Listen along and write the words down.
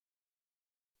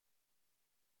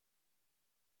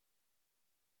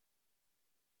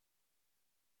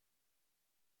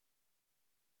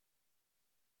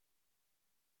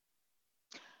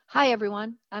Hi,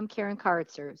 everyone. I'm Karen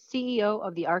Karitzer, CEO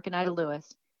of the Arc Oneida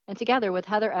Lewis, and together with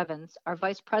Heather Evans, our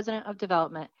Vice President of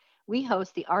Development, we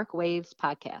host the Arc Waves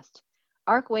podcast.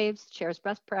 Arc Waves shares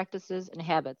best practices and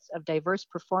habits of diverse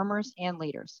performers and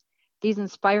leaders. These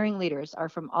inspiring leaders are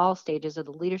from all stages of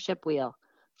the leadership wheel,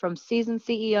 from seasoned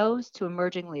CEOs to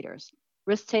emerging leaders,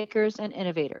 risk takers and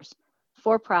innovators,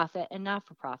 for profit and not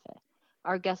for profit.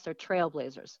 Our guests are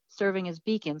trailblazers, serving as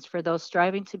beacons for those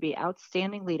striving to be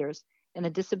outstanding leaders in the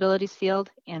disabilities field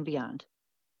and beyond.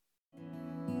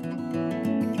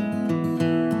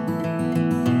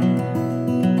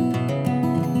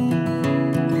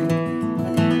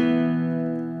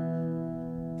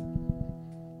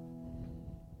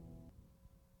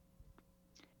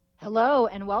 Hello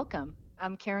and welcome.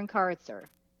 I'm Karen Karitzer.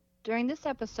 During this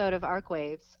episode of Arc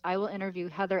Waves, I will interview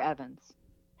Heather Evans.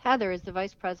 Heather is the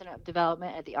Vice President of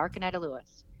Development at the Arc Oneida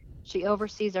Lewis. She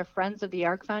oversees our Friends of the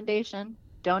Arc Foundation,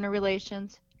 donor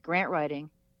relations, grant writing,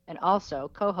 and also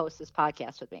co-hosts this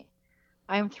podcast with me.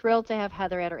 I am thrilled to have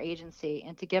Heather at our agency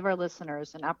and to give our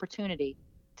listeners an opportunity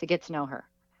to get to know her.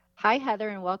 Hi, Heather,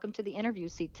 and welcome to the interview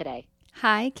seat today.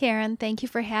 Hi, Karen. Thank you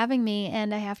for having me.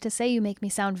 And I have to say, you make me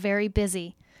sound very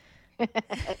busy.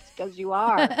 It's because you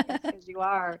are. It's because you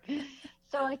are.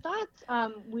 So I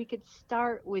thought we could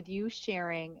start with you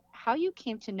sharing how you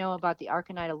came to know about the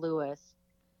Arc Oneida Lewis,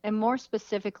 and more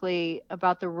specifically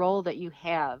about the role that you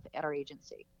have at our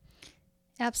agency.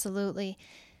 Absolutely.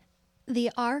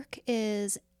 The ARC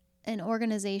is an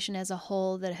organization as a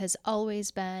whole that has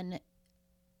always been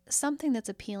something that's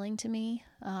appealing to me,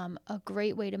 a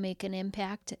great way to make an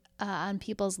impact on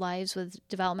people's lives with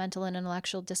developmental and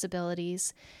intellectual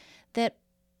disabilities that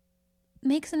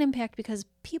makes an impact because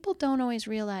people don't always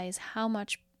realize how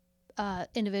much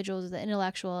individuals with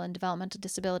intellectual and developmental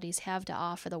disabilities have to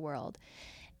offer the world.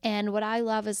 And what I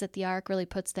love is that the ARC really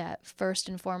puts that first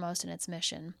and foremost in its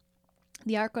mission.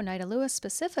 The Arc Oneida Lewis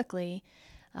specifically,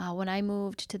 when I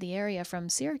moved to the area from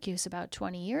Syracuse about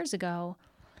 20 years ago,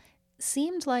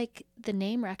 seemed like the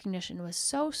name recognition was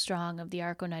so strong of the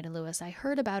Arc Oneida Lewis. I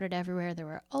heard about it everywhere. There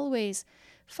were always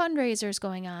fundraisers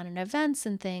going on and events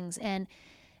and things, and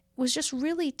was just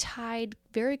really tied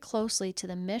very closely to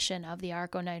the mission of the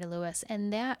Arc Oneida Lewis,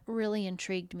 and that really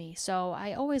intrigued me. So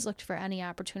I always looked for any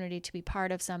opportunity to be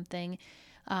part of something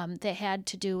that had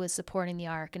to do with supporting the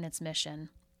Arc and its mission.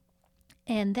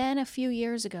 And then a few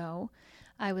years ago,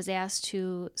 I was asked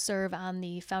to serve on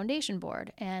the foundation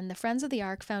board, and the Friends of the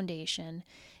Arc Foundation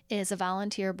is a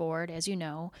volunteer board, as you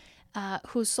know,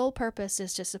 whose sole purpose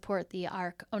is to support the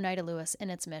Arc Oneida Lewis in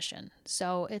its mission.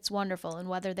 So it's wonderful, and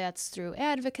whether that's through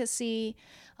advocacy,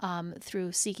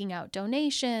 through seeking out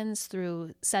donations,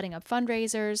 through setting up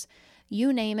fundraisers,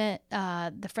 you name it,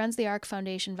 the Friends of the Arc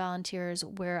Foundation volunteers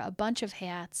wear a bunch of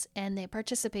hats, and they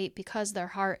participate because their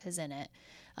heart is in it.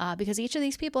 Because each of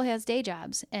these people has day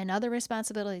jobs and other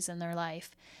responsibilities in their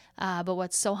life. But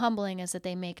what's so humbling is that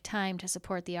they make time to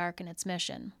support the ARC and its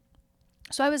mission.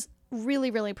 So I was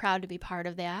really, really proud to be part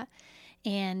of that,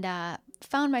 and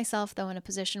found myself, though, in a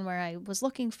position where I was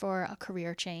looking for a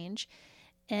career change,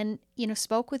 and,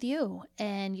 spoke with you,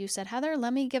 and you said, Heather,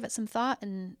 let me give it some thought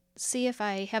and see if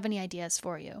I have any ideas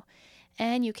for you.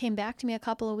 And you came back to me a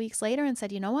couple of weeks later and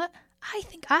said, you know what? I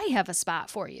think I have a spot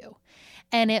for you.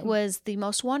 And it was the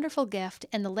most wonderful gift.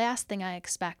 And the last thing I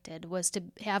expected was to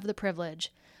have the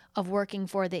privilege of working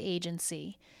for the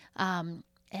agency.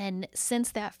 And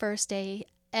since that first day,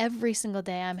 every single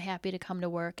day I'm happy to come to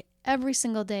work. Every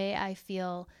single day I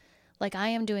feel like I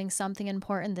am doing something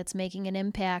important that's making an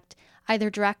impact, either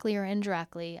directly or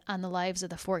indirectly, on the lives of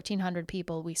the 1,400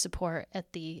 people we support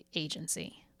at the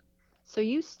agency. So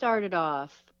you started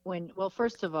off well,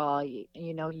 first of all,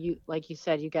 you like you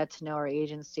said, you got to know our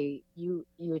agency. You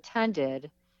attended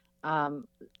at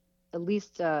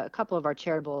least a couple of our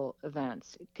charitable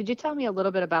events. Could you tell me a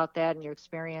little bit about that and your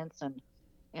experience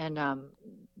and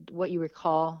what you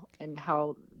recall and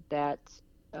how that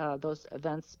those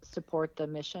events support the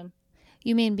mission?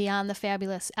 You mean beyond the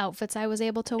fabulous outfits I was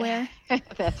able to wear?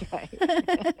 That's right.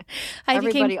 I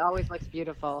Everybody always looks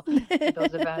beautiful at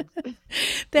those events.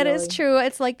 That is Really. true.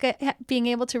 It's like being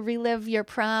able to relive your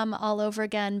prom all over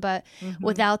again, but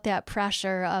without that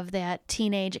pressure of that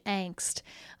teenage angst.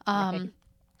 Right.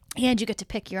 And you get to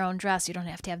pick your own dress. You don't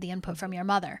have to have the input from your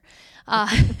mother.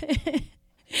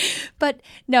 But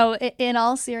no, in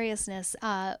all seriousness,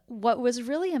 what was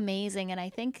really amazing, and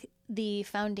I think the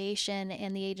foundation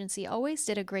and the agency always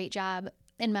did a great job,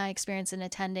 in my experience in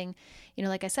attending,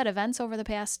 like I said, events over the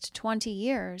past 20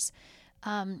 years,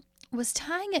 was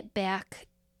tying it back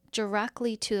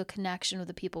directly to a connection with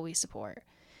the people we support.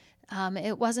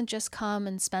 It wasn't just come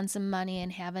and spend some money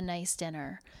and have a nice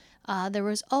dinner. there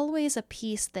was always a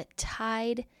piece that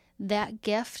tied that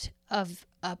gift of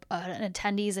an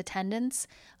attendee's attendance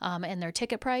and their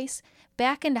ticket price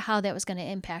back into how that was going to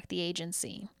impact the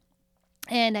agency.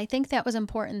 And I think that was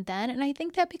important then. And I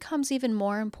think that becomes even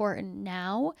more important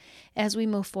now as we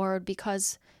move forward,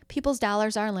 because people's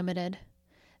dollars are limited.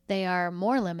 They are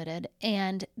more limited,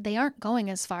 and they aren't going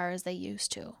as far as they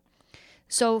used to.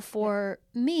 So for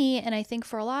me, and I think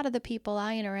for a lot of the people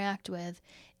I interact with,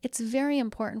 it's very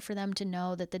important for them to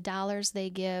know that the dollars they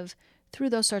give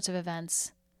through those sorts of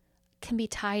events can be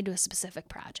tied to a specific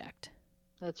project.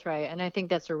 That's right. And I think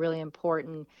that's a really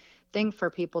important thing for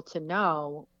people to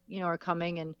know, are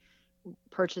coming and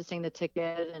purchasing the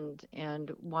ticket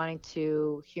and wanting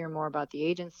to hear more about the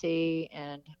agency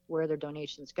and where their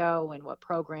donations go and what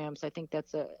programs. I think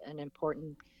that's an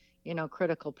important,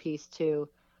 critical piece too,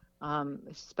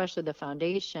 especially the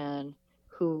foundation,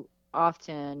 who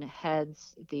often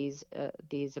heads these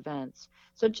events.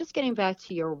 So just getting back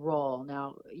to your role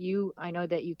now, I know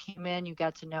that you came in, you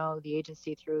got to know the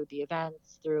agency through the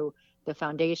events, through the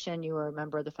foundation. You were a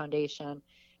member of the foundation.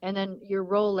 And then your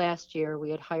role last year, we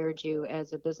had hired you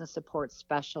as a business support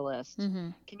specialist. Mm-hmm.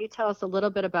 Can you tell us a little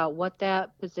bit about what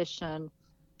that position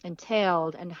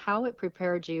entailed and how it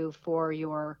prepared you for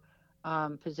your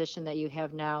position that you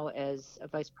have now as a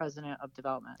vice president of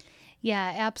development?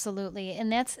 Yeah, absolutely.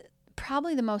 And that's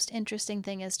probably the most interesting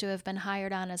thing, is to have been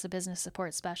hired on as a business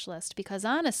support specialist, because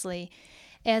honestly,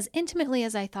 as intimately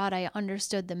as I thought I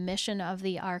understood the mission of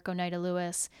the ARC Oneida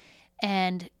Lewis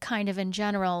and kind of in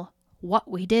general what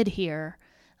we did here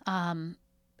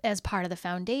as part of the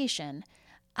foundation,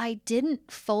 I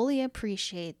didn't fully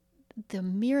appreciate the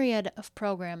myriad of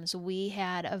programs we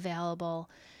had available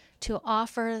to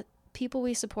offer people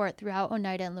we support throughout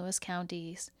Oneida and Lewis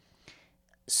counties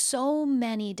so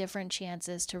many different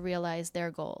chances to realize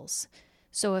their goals.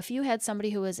 So if you had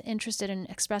somebody who was interested in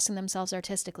expressing themselves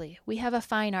artistically, we have a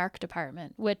fine art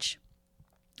department, which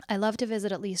I love to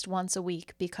visit at least once a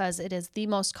week because it is the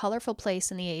most colorful place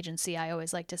in the agency, I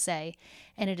always like to say,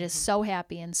 and it is so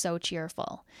happy and so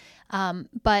cheerful.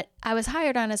 But I was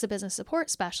hired on as a business support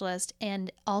specialist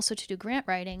and also to do grant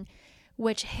writing,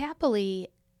 which happily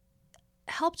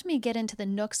helped me get into the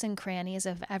nooks and crannies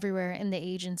of everywhere in the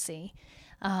agency.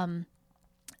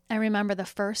 I remember the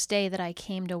first day that I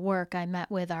came to work, I met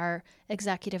with our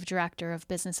executive director of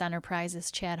business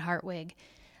enterprises, Chad Hartwig,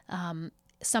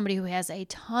 somebody who has a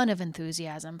ton of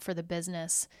enthusiasm for the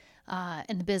business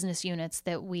and the business units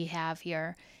that we have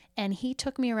here. And he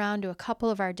took me around to a couple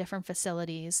of our different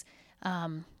facilities,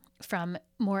 from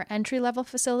more entry-level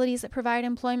facilities that provide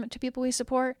employment to people we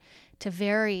support to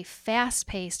very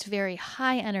fast-paced, very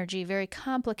high-energy, very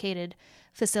complicated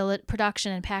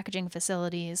production and packaging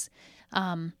facilities,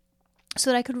 so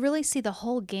that I could really see the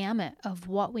whole gamut of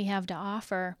what we have to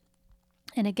offer.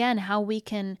 And again, how we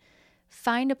can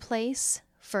find a place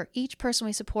for each person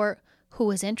we support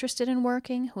who is interested in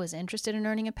working, who is interested in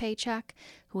earning a paycheck,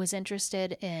 who is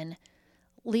interested in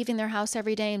leaving their house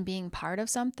every day and being part of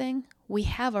something. We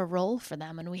have a role for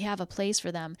them and we have a place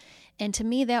for them. And to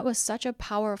me, that was such a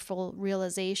powerful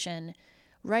realization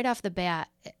right off the bat,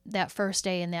 that first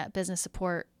day in that business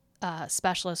support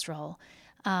specialist role.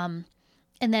 And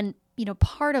then,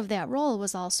 part of that role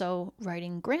was also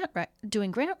doing grant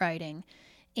writing.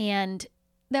 And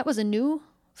that was a new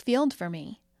field for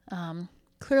me.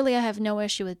 Clearly, I have no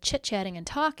issue with chit-chatting and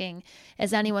talking,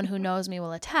 as anyone who knows me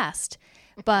will attest.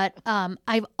 But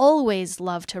I've always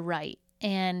loved to write.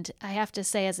 And I have to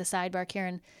say, as a sidebar,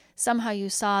 Karen, somehow you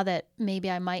saw that maybe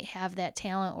I might have that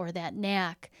talent or that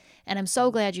knack. And I'm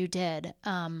so glad you did.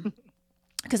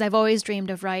 Because I've always dreamed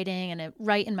of writing and I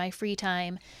write in my free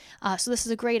time. So this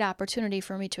is a great opportunity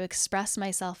for me to express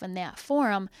myself in that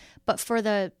forum, but for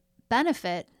the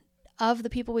benefit of the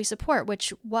people we support,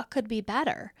 which what could be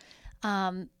better?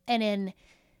 And in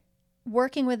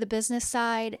working with the business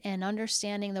side and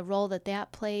understanding the role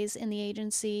that plays in the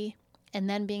agency, and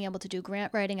then being able to do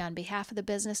grant writing on behalf of the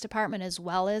business department as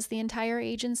well as the entire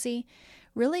agency,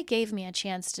 really gave me a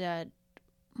chance to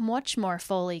much more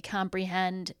fully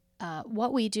comprehend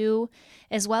what we do,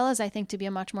 as well as I think to be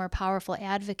a much more powerful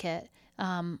advocate.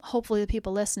 Hopefully the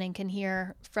people listening can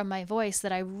hear from my voice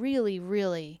that I really,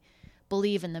 really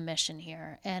believe in the mission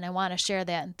here, and I want to share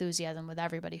that enthusiasm with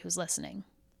everybody who's listening.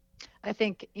 I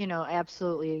think,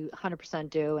 absolutely 100%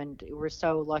 do. And we're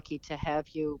so lucky to have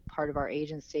you part of our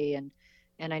agency. And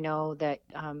I know that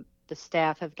the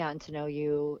staff have gotten to know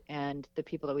you and the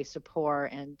people that we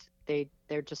support, and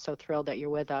they're just so thrilled that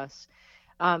you're with us.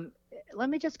 Let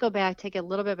me just take a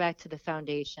little bit back to the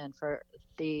foundation for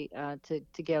the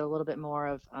to get a little bit more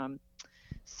of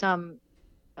some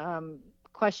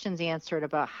questions answered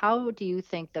about how do you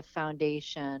think the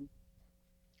foundation,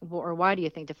 or why do you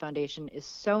think the foundation is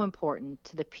so important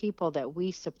to the people that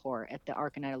we support at the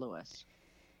Ark and Ida Lewis?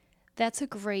 That's a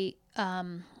great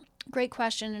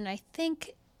question. And I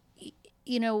think,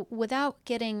 you know, without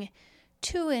getting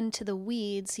too into the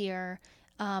weeds here,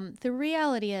 the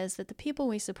reality is that the people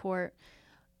we support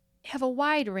have a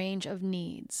wide range of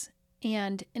needs.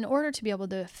 And in order to be able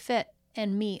to fit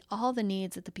and meet all the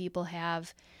needs that the people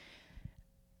have,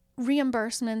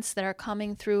 reimbursements that are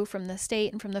coming through from the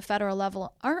state and from the federal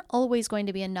level aren't always going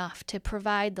to be enough to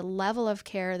provide the level of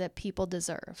care that people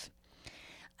deserve.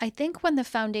 I think when the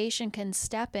foundation can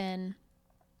step in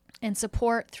and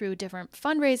support through different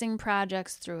fundraising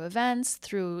projects, through events,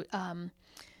 through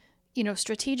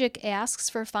strategic asks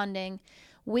for funding,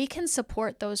 we can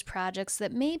support those projects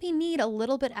that maybe need a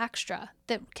little bit extra,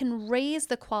 that can raise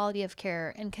the quality of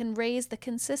care and can raise the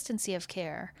consistency of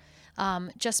care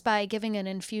just by giving an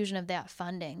infusion of that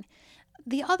funding.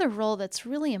 The other role that's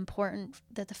really important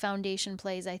that the foundation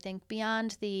plays, I think,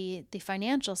 beyond the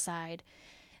financial side,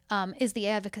 is the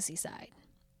advocacy side.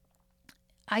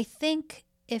 I think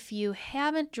if you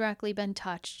haven't directly been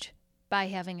touched by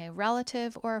having a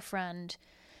relative or a friend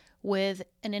with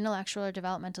an intellectual or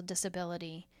developmental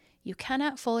disability, you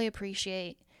cannot fully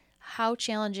appreciate how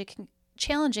challenging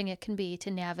it can be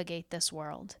to navigate this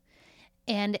world.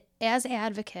 And as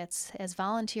advocates, as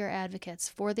volunteer advocates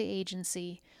for the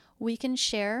agency, we can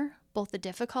share both the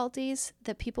difficulties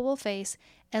that people will face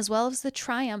as well as the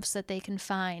triumphs that they can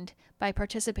find by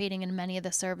participating in many of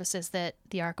the services that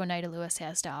the Ark Oneida Lewis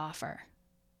has to offer.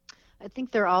 I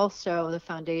think the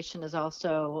foundation is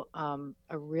also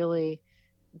a really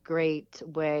great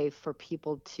way for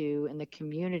people in the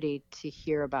community to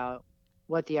hear about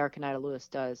what the Ark and Ida Lewis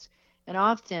does. And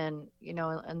often,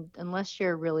 unless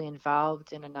you're really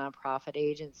involved in a nonprofit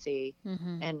agency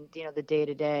and, the day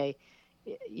to day,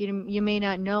 you may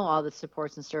not know all the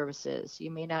supports and services.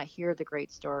 You may not hear the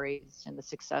great stories and the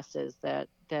successes that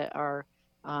are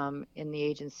in the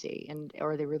agency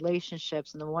or the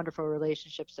relationships and the wonderful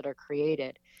relationships that are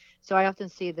created. So I often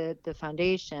see the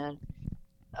foundation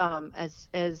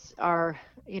as our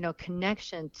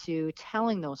connection to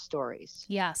telling those stories.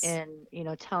 Yes. And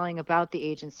telling about the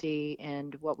agency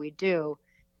and what we do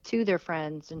to their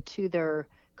friends and to their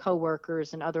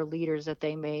coworkers and other leaders that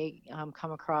they may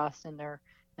come across in their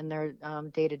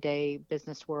day-to-day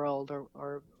business world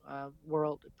or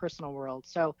personal world.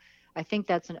 So I think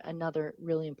that's another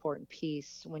really important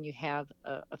piece when you have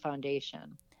a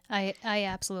foundation. I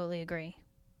absolutely agree.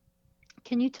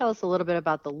 Can you tell us a little bit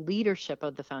about the leadership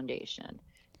of the foundation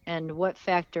and what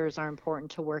factors are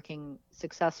important to working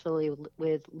successfully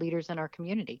with leaders in our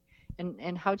community?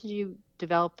 And how did you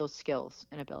develop those skills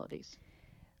and abilities?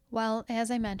 Well,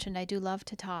 as I mentioned, I do love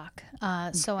to talk.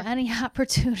 So any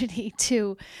opportunity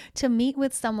to meet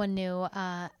with someone new,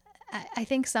 I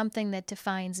think something that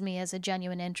defines me as a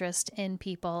genuine interest in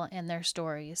people and their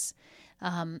stories.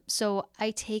 So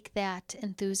I take that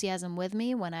enthusiasm with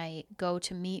me when I go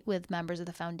to meet with members of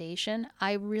the foundation.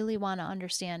 I really want to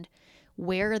understand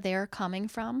where they're coming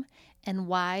from and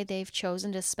why they've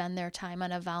chosen to spend their time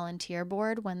on a volunteer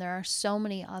board when there are so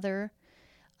many other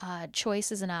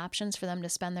choices and options for them to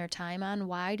spend their time on.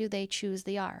 Why do they choose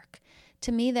the Ark?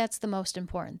 To me, that's the most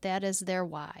important. That is their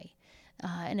why.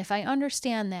 And if I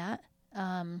understand that,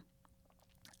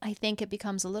 I think it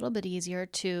becomes a little bit easier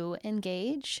to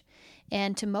engage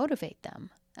and to motivate them.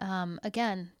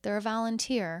 Again, they're a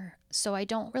volunteer, so I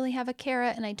don't really have a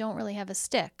carrot and I don't really have a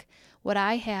stick. What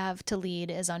I have to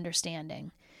lead is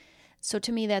understanding. So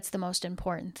to me, that's the most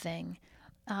important thing.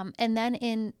 And then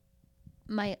in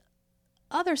my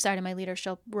other side of my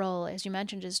leadership role, as you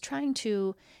mentioned, is trying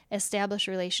to establish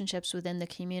relationships within the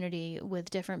community with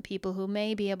different people who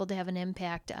may be able to have an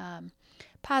impact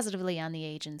positively on the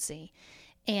agency.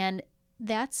 And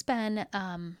that's been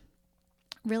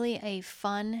really a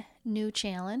fun new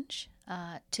challenge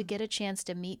to get a chance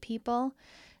to meet people,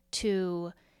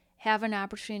 to have an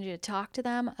opportunity to talk to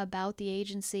them about the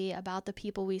agency, about the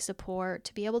people we support,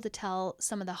 to be able to tell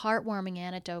some of the heartwarming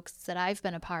anecdotes that I've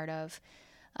been a part of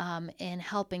in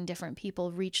helping different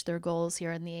people reach their goals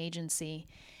here in the agency,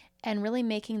 and really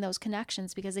making those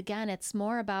connections, because again, it's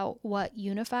more about what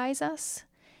unifies us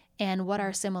and what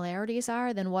our similarities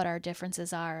are than what our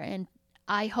differences are. And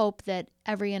I hope that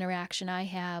every interaction I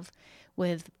have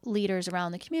with leaders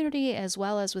around the community, as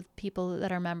well as with people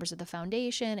that are members of the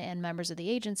foundation and members of the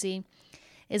agency,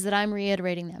 is that I'm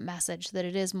reiterating that message, that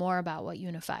it is more about what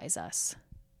unifies us.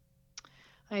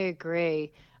 I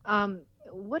agree.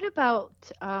 What about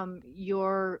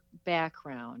your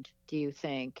background, do you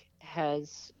think,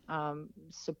 has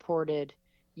supported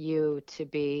you to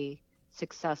be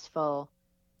successful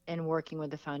in working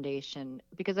with the foundation?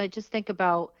 Because I just think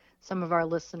about some of our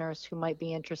listeners who might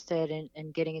be interested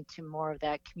in getting into more of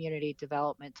that community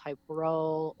development type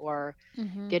role, or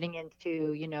Hmm. getting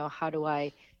into, how do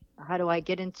I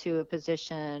get into a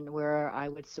position where I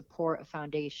would support a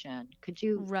foundation? Could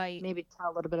you Right. maybe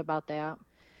tell a little bit about that?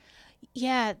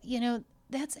 Yeah,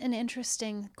 that's an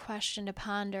interesting question to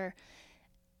ponder.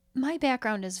 My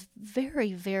background is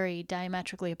very, very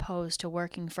diametrically opposed to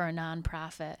working for a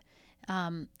nonprofit.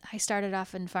 I started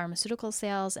off in pharmaceutical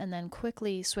sales and then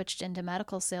quickly switched into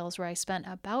medical sales, where I spent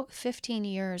about 15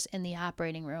 years in the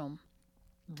operating room.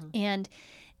 Hmm. And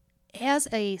as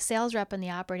a sales rep in the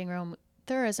operating room,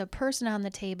 there is a person on the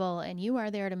table, and you are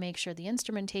there to make sure the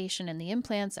instrumentation and the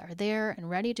implants are there and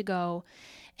ready to go.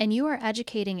 And you are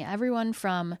educating everyone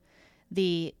from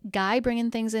the guy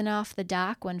bringing things in off the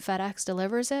dock when FedEx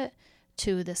delivers it,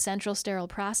 to the central sterile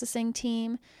processing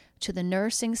team, to the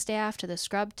nursing staff, to the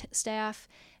staff,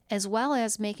 as well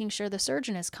as making sure the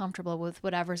surgeon is comfortable with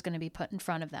whatever's going to be put in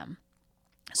front of them.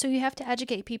 So you have to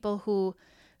educate people who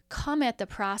come at the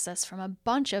process from a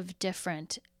bunch of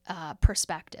different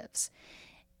perspectives.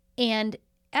 And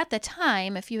at the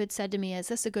time, if you had said to me, "Is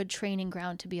this a good training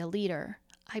ground to be a leader?"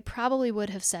 I probably would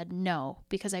have said no,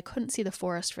 because I couldn't see the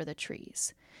forest for the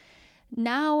trees.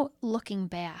 Now, looking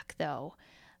back, though,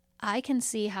 I can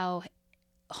see how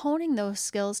honing those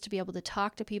skills to be able to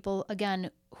talk to people,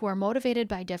 again, who are motivated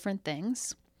by different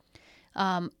things,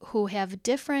 who have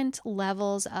different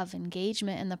levels of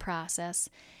engagement in the process,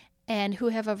 and who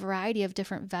have a variety of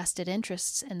different vested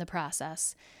interests in the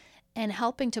process, and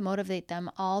helping to motivate them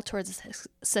all towards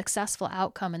a successful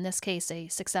outcome, in this case, a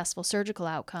successful surgical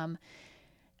outcome,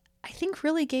 I think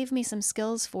really gave me some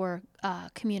skills for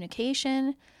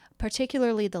communication,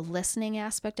 particularly the listening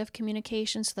aspect of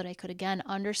communication, so that I could again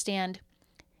understand,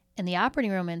 in the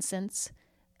operating room instance,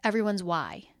 everyone's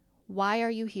why. Why are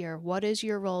you here? What is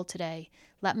your role today?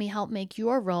 Let me help make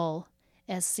your role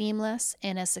as seamless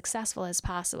and as successful as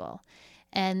possible.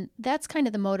 And that's kind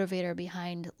of the motivator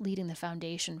behind leading the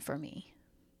foundation for me.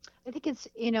 I think it's,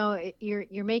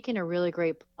 you're making a really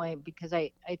great point, because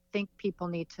I think people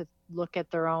need to look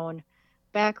at their own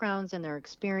backgrounds and their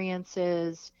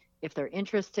experiences, if they're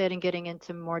interested in getting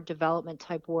into more development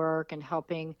type work and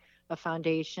helping a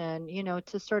foundation,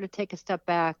 to sort of take a step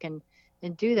back and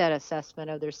do that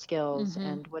assessment of their skills Mm-hmm.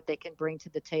 and what they can bring to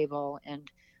the table. And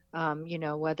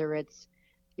whether it's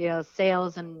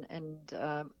sales and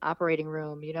operating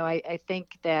room, I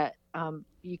think that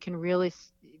you can really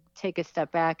take a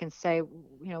step back and say,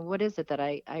 what is it that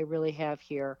I really have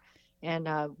here, and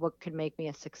what could make me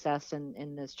a success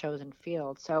in this chosen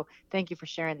field. So thank you for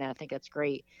sharing that. I think that's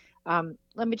great.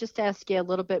 Let me just ask you a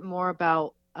little bit more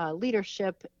about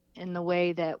leadership, in the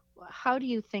way that, how do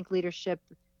you think leadership,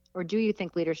 or do you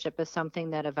think leadership is something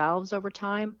that evolves over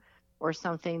time, or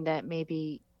something that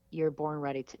maybe you're born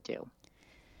ready to do?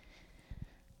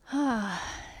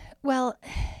 Well,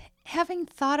 having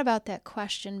thought about that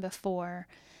question before,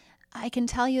 I can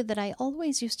tell you that I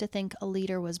always used to think a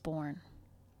leader was born.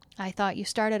 I thought you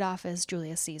started off as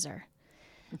Julius Caesar.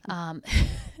 Um,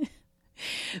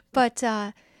 but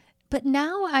but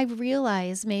now I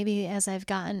realize, maybe as I've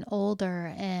gotten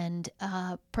older and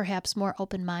perhaps more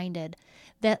open minded,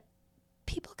 that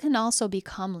people can also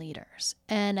become leaders.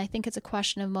 And I think it's a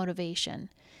question of motivation.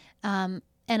 And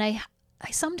I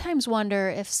sometimes wonder,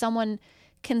 if someone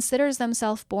considers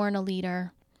themselves born a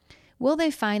leader, will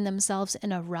they find themselves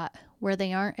in a rut where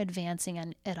they aren't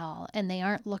advancing at all, and they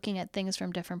aren't looking at things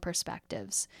from different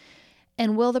perspectives?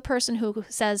 And will the person who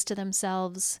says to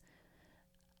themselves,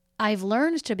 "I've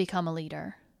learned to become a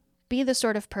leader," be the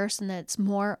sort of person that's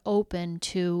more open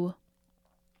to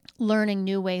learning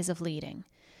new ways of leading?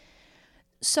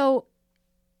 So,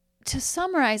 to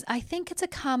summarize, I think it's a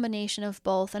combination of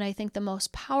both. And I think the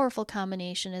most powerful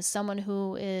combination is someone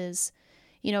who is,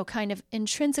 kind of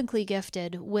intrinsically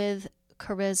gifted with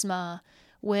charisma,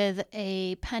 with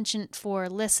a penchant for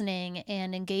listening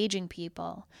and engaging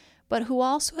people, but who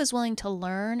also is willing to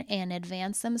learn and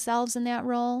advance themselves in that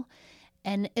role,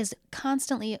 and is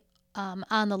constantly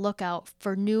on the lookout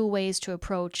for new ways to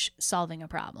approach solving a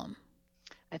problem.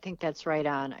 I think that's right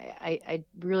on. I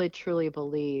really truly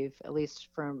believe, at least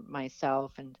for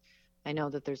myself, and I know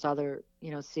that there's other,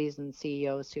 seasoned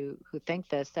CEOs who think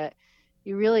this, that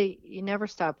you never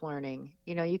stop learning.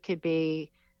 You could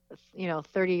be,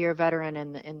 30-year veteran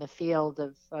in the field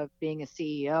of being a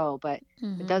CEO, but it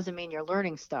Mm-hmm. doesn't mean your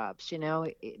learning stops.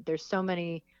 There's so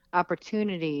many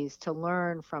opportunities to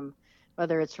learn from,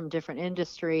 whether it's from different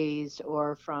industries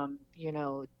or from,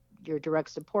 your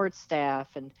direct support staff,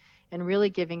 and really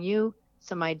giving you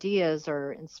some ideas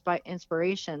or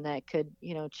inspiration that could,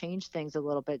 change things a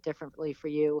little bit differently for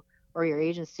you or your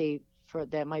agency, for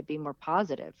that might be more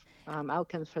positive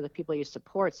outcomes for the people you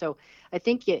support. So I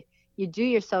think you do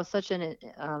yourself such an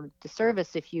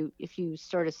disservice if you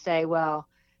sort of say, well,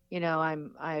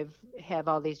 I've have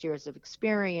all these years of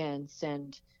experience,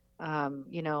 and I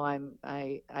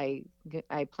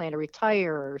plan to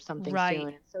retire or something soon, Right.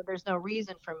 and so there's no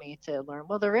reason for me to learn.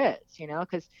 Well, there is,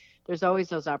 because there's always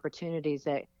those opportunities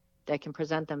that can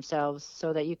present themselves,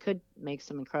 so that you could make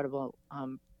some incredible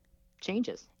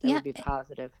changes that Yeah. would be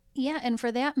positive. Yeah, and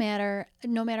for that matter,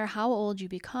 no matter how old you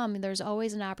become, there's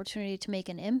always an opportunity to make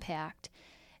an impact.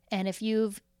 And if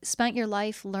you've spent your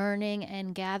life learning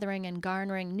and gathering and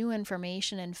garnering new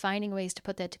information and finding ways to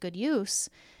put that to good use,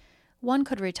 one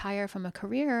could retire from a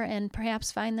career and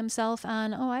perhaps find themselves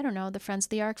on, oh, I don't know, the Friends of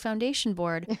the Ark Foundation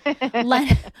board,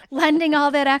 lending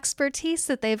all that expertise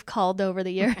that they've culled over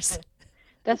the years.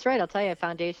 That's right. I'll tell you, a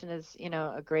foundation is,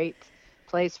 a great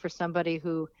place for somebody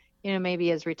who, maybe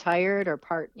is retired or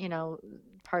part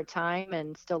time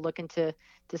and still looking to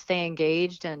stay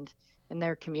engaged and in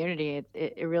their community.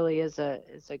 It really is a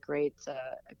great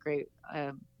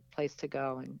place to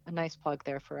go, and a nice plug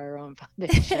there for our own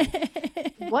foundation.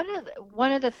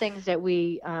 One of the things that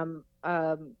we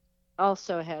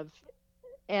also have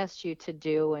asked you to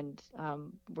do, and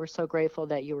we're so grateful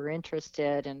that you were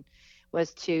interested, and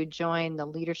was to join the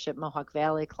Leadership Mohawk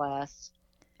Valley class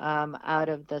out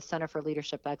of the Center for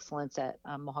Leadership Excellence at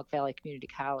Mohawk Valley Community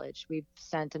College. We've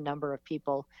sent a number of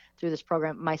people through this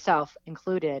program, myself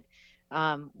included,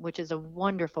 which is a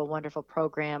wonderful, wonderful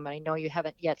program. I know you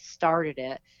haven't yet started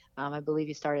it. I believe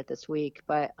you started this week,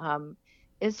 but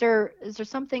is there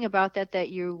something about that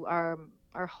you are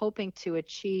hoping to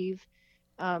achieve?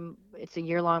 It's a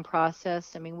year-long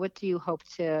process. I mean, what do you hope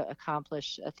to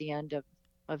accomplish at the end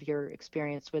of your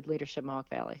experience with Leadership Mohawk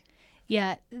Valley?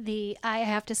 Yeah, I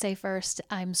have to say first,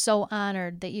 I'm so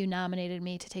honored that you nominated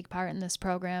me to take part in this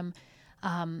program.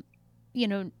 Um, you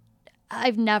know,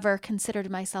 I've never considered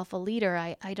myself a leader.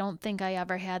 I don't think I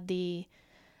ever had the,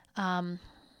 um,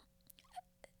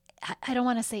 I don't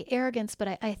want to say arrogance,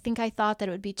 but I think I thought that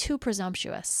it would be too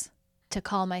presumptuous to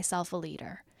call myself a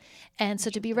leader. And so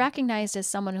to be recognized as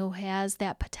someone who has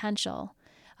that potential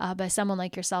by someone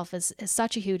like yourself is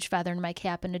such a huge feather in my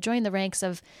cap. And to join the ranks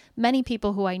of many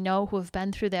people who I know who have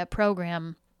been through that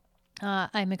program,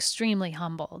 I'm extremely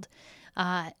humbled.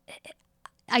 I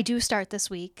do start this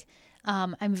week.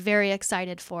 I'm very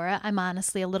excited for it. I'm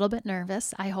honestly a little bit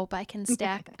nervous. I hope I can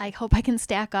stack. I hope I can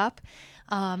stack up.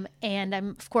 And I'm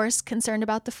of course concerned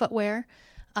about the footwear.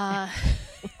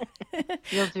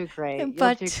 You'll do great.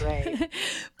 But You'll do great.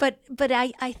 but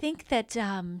I think that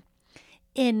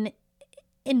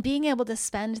in being able to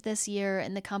spend this year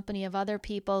in the company of other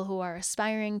people who are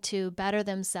aspiring to better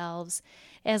themselves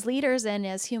as leaders and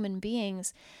as human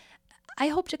beings, I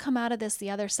hope to come out of this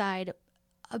the other side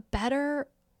a better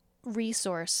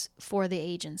resource for the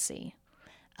agency.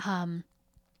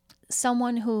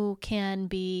 Someone who can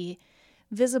be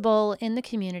visible in the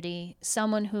community,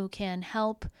 someone who can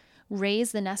help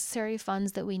raise the necessary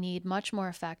funds that we need much more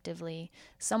effectively,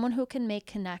 someone who can make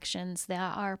connections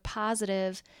that are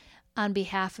positive on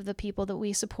behalf of the people that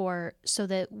we support, so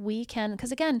that we can,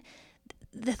 because again,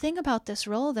 the thing about this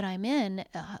role that I'm in,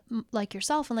 like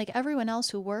yourself and like everyone else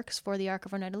who works for the Ark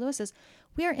of Oneida Lewis, is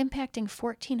we are impacting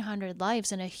 1,400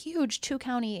 lives in a huge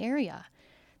 2-county area.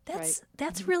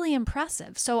 That's really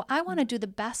impressive. So I want to do the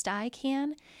best I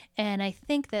can, and I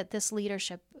think that this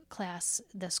leadership class,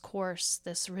 this course,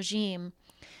 this regime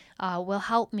will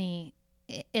help me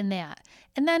in that.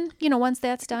 And then, once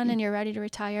that's done and you're ready to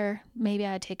retire, maybe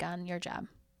I'd take on your job.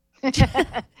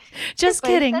 Just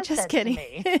kidding. Just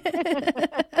kidding.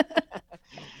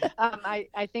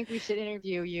 I think we should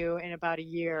interview you in about a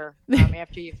year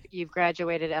after you've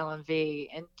graduated LMV,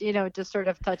 and just sort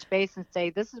of touch base and say,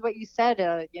 this is what you said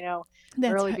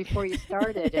early before you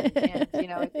started,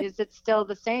 and is it still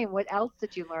the same? What else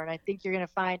did you learn? I think you're going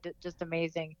to find it just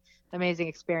amazing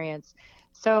experience.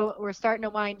 So we're starting to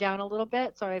wind down a little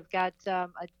bit, so I've got a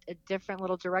different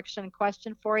little direction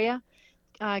question for you.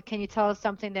 Can you tell us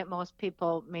something that most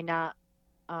people may not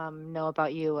know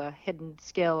about you, a hidden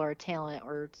skill or a talent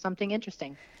or something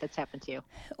interesting that's happened to you?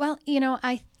 Well,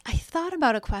 I thought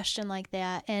about a question like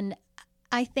that, and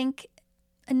I think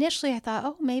initially I thought,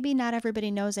 oh, maybe not everybody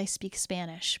knows I speak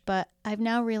Spanish, but I've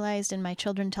now realized in my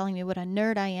children telling me what a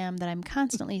nerd I am that I'm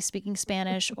constantly speaking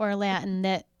Spanish or Latin,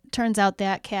 that turns out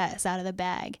that cat is out of the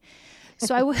bag.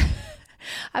 So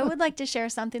I would like to share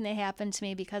something that happened to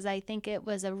me because I think it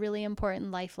was a really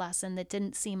important life lesson that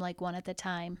didn't seem like one at the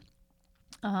time.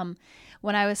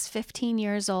 When I was 15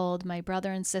 years old, my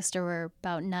brother and sister were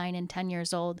about 9 and 10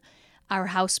 years old. Our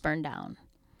house burned down.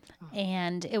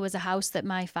 And it was a house that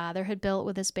my father had built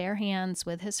with his bare hands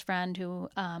with his friend who,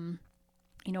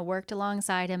 worked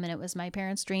alongside him. And it was my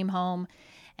parents' dream home.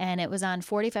 And it was on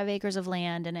 45 acres of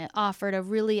land. And it offered a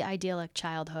really idyllic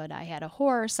childhood. I had a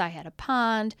horse. I had a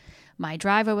pond. My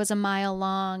driveway was a mile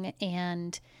long.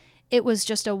 And it was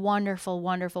just a wonderful,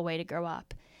 wonderful way to grow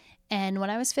up. And when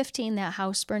I was 15, that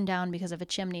house burned down because of a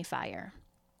chimney fire.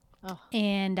 Oh.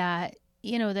 And, I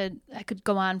could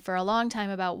go on for a long time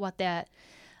about what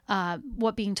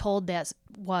being told that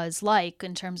was like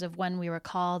in terms of when we were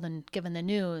called and given the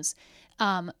news.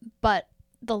 But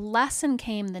the lesson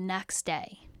came the next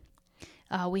day.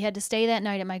 We had to stay that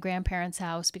night at my grandparents'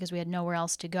 house because we had nowhere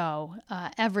else to go.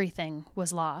 Everything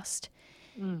was lost.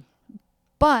 Mm.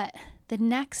 But the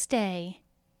next day,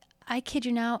 I kid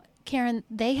you not, Karen,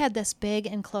 they had this big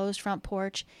enclosed front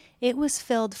porch. It was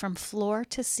filled from floor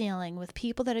to ceiling with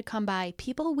people that had come by,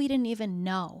 people we didn't even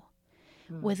know,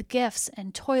 with gifts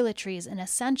and toiletries and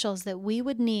essentials that we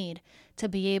would need to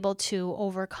be able to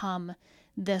overcome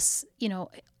this,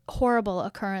 horrible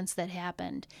occurrence that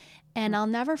happened. And I'll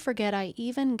never forget, I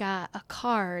even got a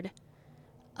card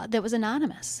that was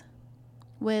anonymous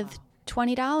with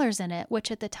 $20 in it,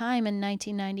 which at the time in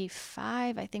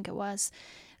 1995, I think it was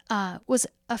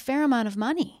a fair amount of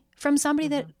money from somebody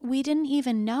that we didn't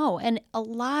even know. And a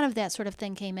lot of that sort of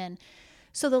thing came in.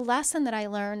 So the lesson that I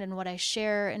learned and what I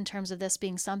share in terms of this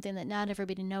being something that not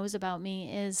everybody knows about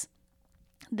me is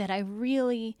that I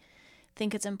really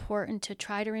think it's important to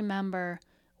try to remember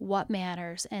what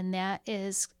matters, and that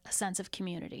is a sense of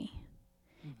community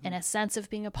and a sense of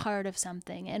being a part of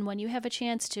something. And when you have a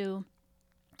chance to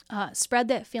spread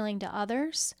that feeling to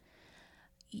others,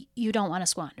 you don't want to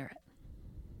squander it.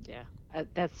 Yeah,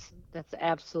 that's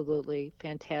absolutely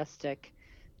fantastic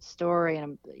story,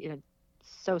 and I'm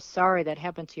so sorry that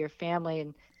happened to your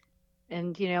family,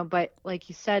 and but like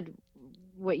you said,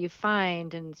 what you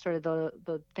find and sort of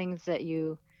the things that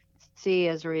you see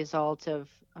as a result of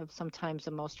sometimes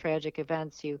the most tragic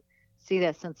events, you see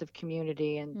that sense of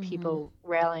community and people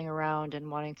rallying around and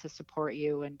wanting to support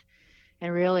you, and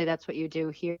really that's what you do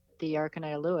here at the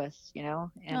Ark-Oneida Lewis,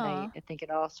 and I think it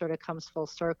all sort of comes full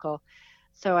circle.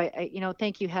 So I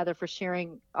thank you, Heather, for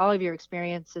sharing all of your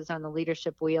experiences on the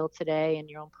leadership wheel today and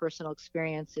your own personal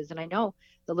experiences. And I know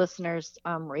the listeners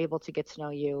were able to get to know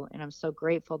you, and I'm so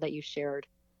grateful that you shared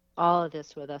all of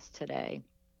this with us today.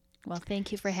 Well,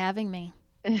 thank you for having me.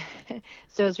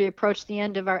 So as we approach the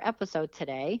end of our episode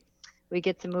today, we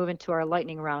get to move into our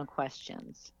lightning round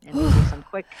questions. And these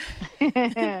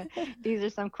are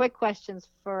some quick questions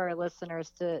for our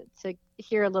listeners to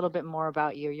hear a little bit more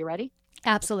about you. You ready?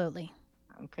 Absolutely.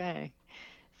 Okay.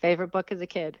 Favorite book as a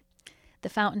kid? The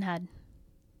Fountainhead.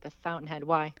 The Fountainhead.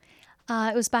 Why?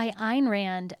 It was by Ayn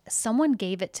Rand. Someone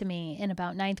gave it to me in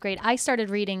about 9th grade. I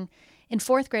started reading, in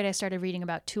 4th grade, I started reading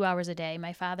about 2 hours a day.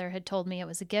 My father had told me it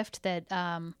was a gift that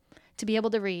to be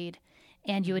able to read,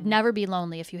 and you would never be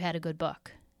lonely if you had a good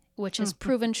book, which has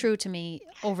proven true to me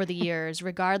over the years.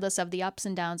 Regardless of the ups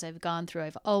and downs I've gone through,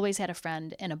 I've always had a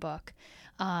friend in a book.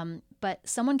 But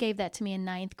someone gave that to me in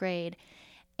 9th grade,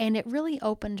 and it really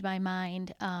opened my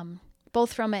mind,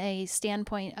 both from a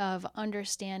standpoint of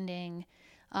understanding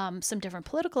some different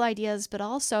political ideas, but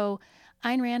also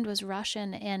Ayn Rand was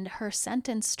Russian, and her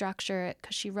sentence structure,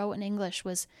 because she wrote in English,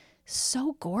 was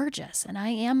so gorgeous. And I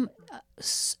am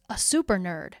a super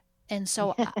nerd. And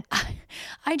so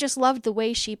I just loved the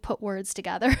way she put words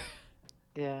together.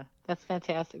 Yeah, that's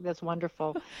fantastic. That's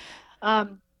wonderful.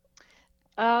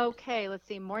 Okay, let's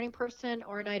see. Morning person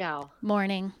or night owl?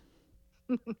 Morning.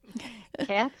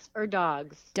 Cats or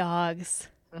dogs? Dogs.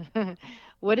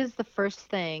 What is the first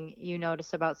thing you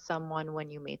notice about someone when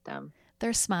you meet them?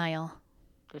 Their smile.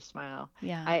 Their smile.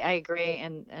 Yeah. I agree.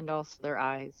 And also their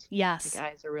eyes. Yes. The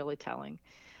eyes are really telling.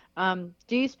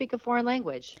 Do you speak a foreign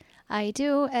language? I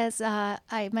do. As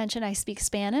I mentioned, I speak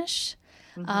Spanish.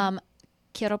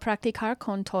 Quiero practicar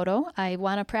con todo. I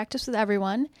want to practice with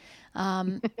everyone.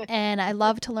 And I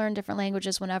love to learn different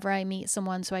languages whenever I meet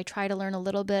someone. So I try to learn a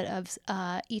little bit of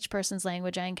each person's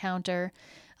language I encounter.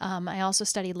 I also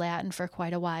studied Latin for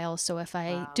quite a while. So if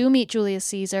I do meet Julius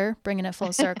Caesar, bringing it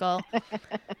full circle,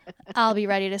 I'll be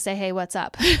ready to say, hey, what's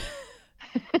up?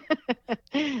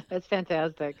 That's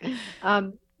fantastic.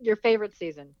 Your favorite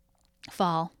season?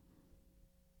 Fall.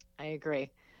 I agree.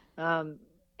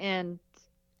 And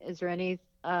is there any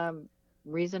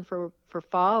reason for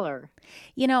fall, or?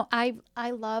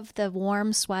 I love the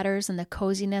warm sweaters and the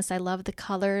coziness. I love the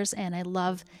colors, and I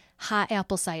love hot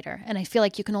apple cider. And I feel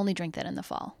like you can only drink that in the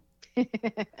fall.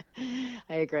 I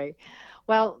agree.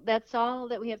 Well, that's all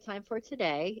that we have time for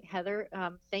today. Heather,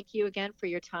 thank you again for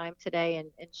your time today and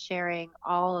sharing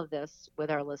all of this with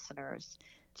our listeners.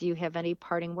 Do you have any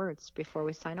parting words before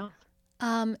we sign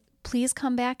off? Please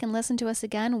come back and listen to us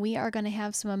again. We are going to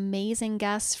have some amazing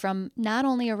guests from not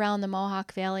only around the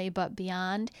Mohawk Valley, but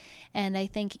beyond. And I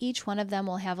think each one of them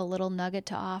will have a little nugget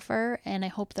to offer. And I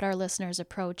hope that our listeners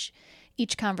approach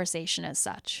each conversation as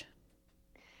such.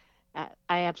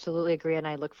 I absolutely agree, and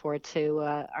I look forward to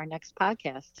our next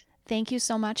podcast. Thank you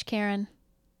so much, Karen.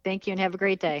 Thank you, and have a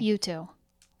great day. You too.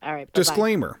 All right. Bye-bye.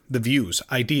 Disclaimer: the views,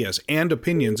 ideas, and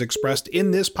opinions expressed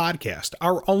in this podcast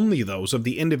are only those of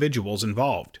the individuals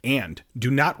involved and do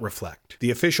not reflect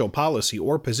the official policy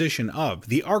or position of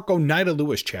the ARC Oneida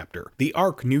Lewis chapter, the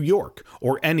ARC New York,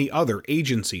 or any other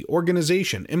agency,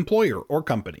 organization, employer, or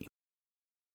company.